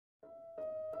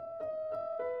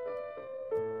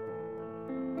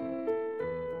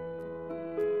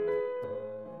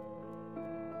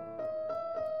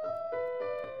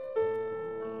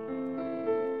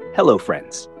Hello,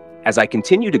 friends. As I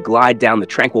continue to glide down the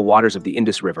tranquil waters of the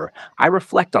Indus River, I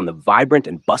reflect on the vibrant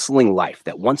and bustling life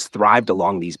that once thrived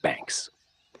along these banks.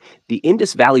 The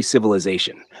Indus Valley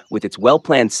civilization, with its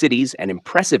well-planned cities and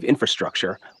impressive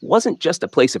infrastructure, wasn't just a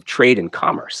place of trade and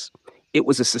commerce. It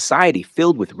was a society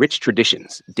filled with rich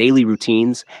traditions, daily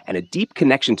routines, and a deep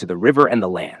connection to the river and the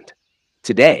land.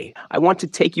 Today, I want to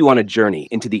take you on a journey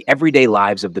into the everyday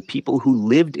lives of the people who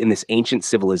lived in this ancient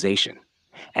civilization.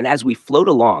 And as we float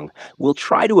along, we'll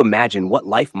try to imagine what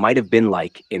life might have been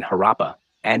like in Harappa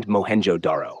and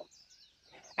Mohenjo-daro.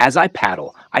 As I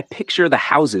paddle, I picture the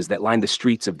houses that line the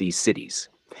streets of these cities.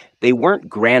 They weren't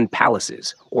grand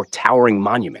palaces or towering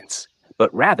monuments,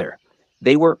 but rather,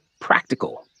 they were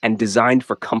practical and designed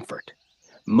for comfort.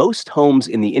 Most homes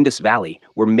in the Indus Valley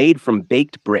were made from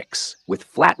baked bricks with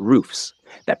flat roofs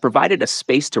that provided a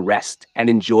space to rest and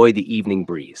enjoy the evening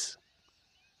breeze.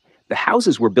 The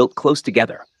houses were built close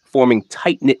together, forming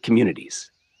tight-knit communities.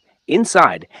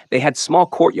 Inside, they had small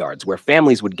courtyards where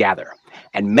families would gather,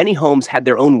 and many homes had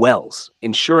their own wells,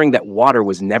 ensuring that water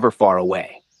was never far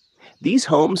away. These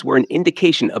homes were an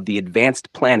indication of the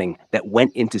advanced planning that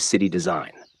went into city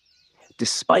design.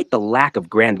 Despite the lack of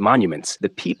grand monuments, the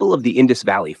people of the Indus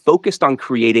Valley focused on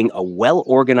creating a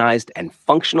well-organized and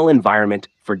functional environment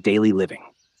for daily living.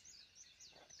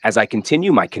 As I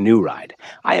continue my canoe ride,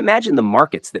 I imagine the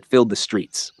markets that filled the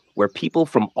streets, where people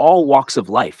from all walks of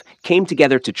life came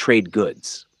together to trade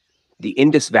goods. The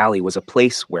Indus Valley was a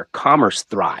place where commerce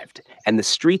thrived, and the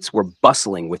streets were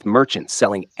bustling with merchants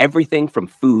selling everything from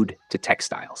food to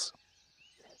textiles.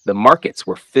 The markets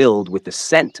were filled with the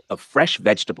scent of fresh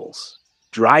vegetables,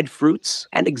 dried fruits,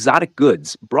 and exotic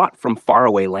goods brought from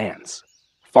faraway lands.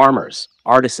 Farmers,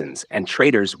 artisans, and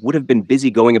traders would have been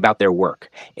busy going about their work,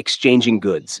 exchanging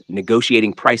goods,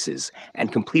 negotiating prices,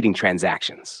 and completing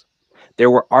transactions.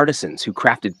 There were artisans who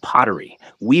crafted pottery,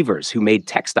 weavers who made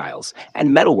textiles, and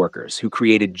metalworkers who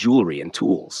created jewelry and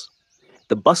tools.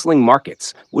 The bustling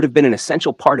markets would have been an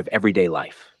essential part of everyday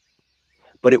life.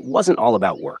 But it wasn't all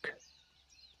about work.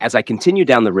 As I continue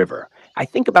down the river, I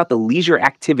think about the leisure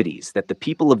activities that the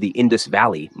people of the Indus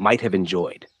Valley might have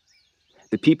enjoyed.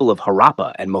 The people of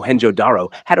Harappa and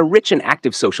Mohenjo-daro had a rich and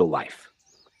active social life.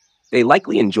 They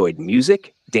likely enjoyed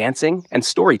music, dancing, and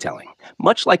storytelling,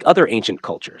 much like other ancient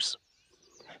cultures.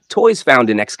 Toys found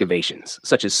in excavations,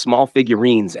 such as small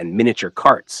figurines and miniature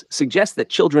carts, suggest that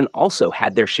children also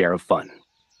had their share of fun.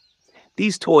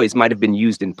 These toys might have been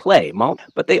used in play,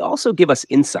 but they also give us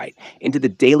insight into the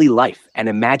daily life and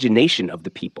imagination of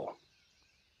the people.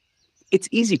 It's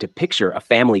easy to picture a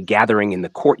family gathering in the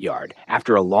courtyard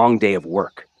after a long day of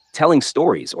work, telling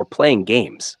stories or playing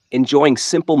games, enjoying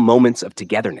simple moments of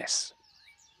togetherness.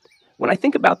 When I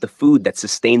think about the food that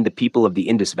sustained the people of the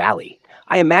Indus Valley,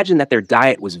 I imagine that their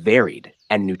diet was varied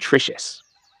and nutritious.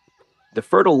 The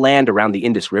fertile land around the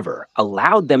Indus River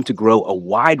allowed them to grow a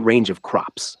wide range of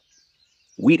crops.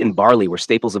 Wheat and barley were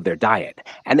staples of their diet,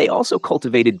 and they also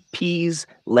cultivated peas,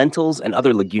 lentils, and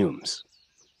other legumes.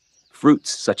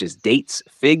 Fruits such as dates,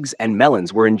 figs, and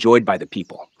melons were enjoyed by the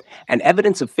people, and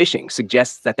evidence of fishing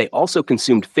suggests that they also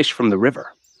consumed fish from the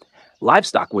river.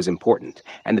 Livestock was important,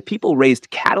 and the people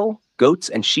raised cattle, goats,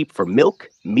 and sheep for milk,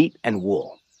 meat, and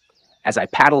wool. As I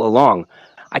paddle along,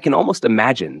 I can almost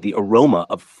imagine the aroma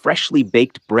of freshly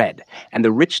baked bread and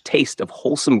the rich taste of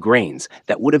wholesome grains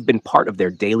that would have been part of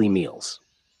their daily meals.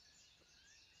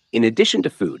 In addition to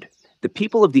food, the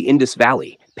people of the Indus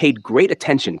Valley paid great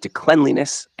attention to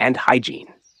cleanliness and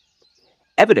hygiene.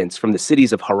 Evidence from the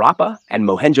cities of Harappa and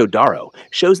Mohenjo-daro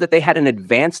shows that they had an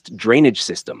advanced drainage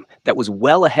system that was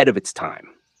well ahead of its time.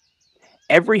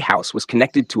 Every house was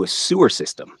connected to a sewer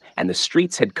system, and the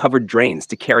streets had covered drains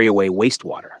to carry away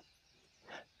wastewater.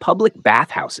 Public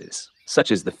bathhouses, such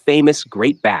as the famous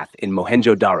Great Bath in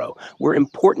Mohenjo-daro, were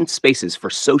important spaces for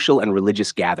social and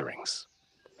religious gatherings.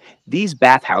 These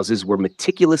bathhouses were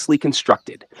meticulously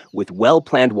constructed, with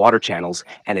well-planned water channels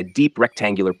and a deep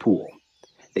rectangular pool.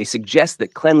 They suggest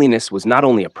that cleanliness was not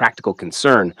only a practical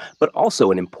concern, but also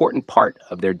an important part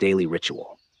of their daily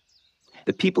ritual.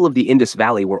 The people of the Indus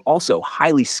Valley were also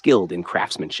highly skilled in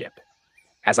craftsmanship.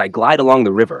 As I glide along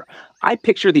the river, I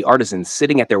picture the artisans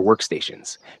sitting at their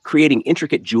workstations, creating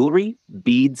intricate jewelry,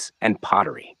 beads, and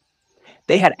pottery.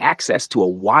 They had access to a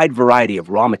wide variety of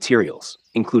raw materials,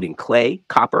 including clay,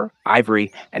 copper,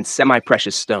 ivory, and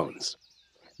semi-precious stones.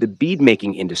 The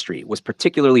bead-making industry was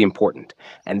particularly important,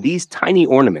 and these tiny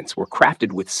ornaments were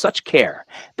crafted with such care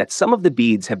that some of the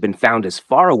beads have been found as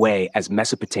far away as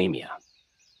Mesopotamia.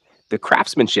 The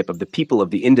craftsmanship of the people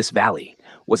of the Indus Valley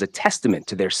was a testament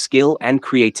to their skill and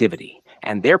creativity,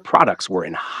 and their products were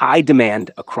in high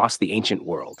demand across the ancient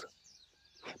world.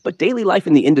 But daily life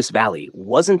in the Indus Valley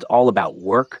wasn't all about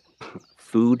work,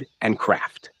 food, and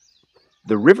craft.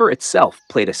 The river itself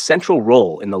played a central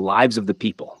role in the lives of the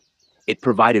people. It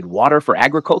provided water for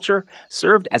agriculture,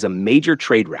 served as a major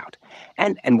trade route,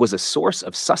 and was a source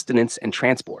of sustenance and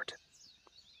transport.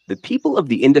 The people of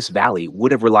the Indus Valley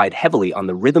would have relied heavily on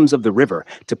the rhythms of the river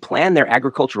to plan their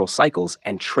agricultural cycles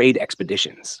and trade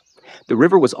expeditions. The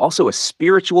river was also a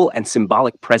spiritual and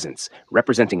symbolic presence,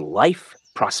 representing life,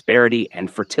 prosperity, and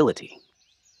fertility.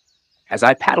 As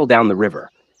I paddle down the river,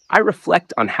 I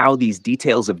reflect on how these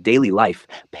details of daily life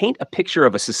paint a picture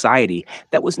of a society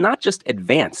that was not just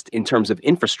advanced in terms of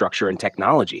infrastructure and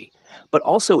technology, but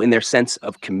also in their sense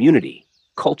of community,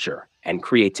 culture, and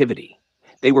creativity.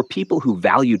 They were people who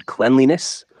valued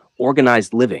cleanliness,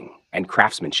 organized living, and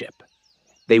craftsmanship.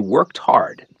 They worked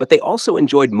hard, but they also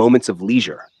enjoyed moments of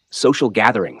leisure, social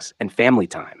gatherings, and family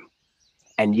time.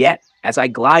 And yet, as I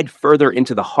glide further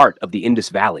into the heart of the Indus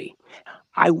Valley,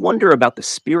 I wonder about the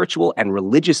spiritual and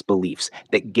religious beliefs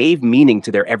that gave meaning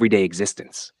to their everyday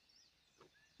existence.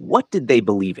 What did they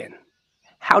believe in?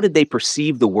 How did they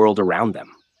perceive the world around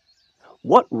them?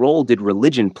 What role did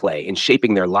religion play in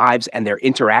shaping their lives and their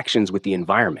interactions with the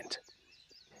environment?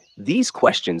 These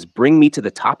questions bring me to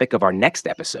the topic of our next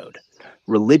episode: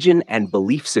 religion and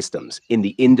belief systems in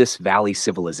the Indus Valley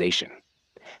civilization.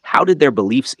 How did their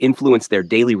beliefs influence their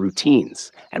daily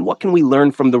routines, and what can we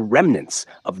learn from the remnants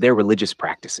of their religious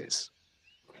practices?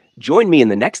 Join me in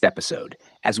the next episode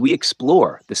as we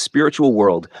explore the spiritual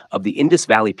world of the Indus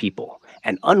Valley people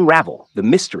and unravel the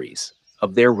mysteries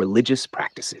of their religious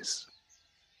practices.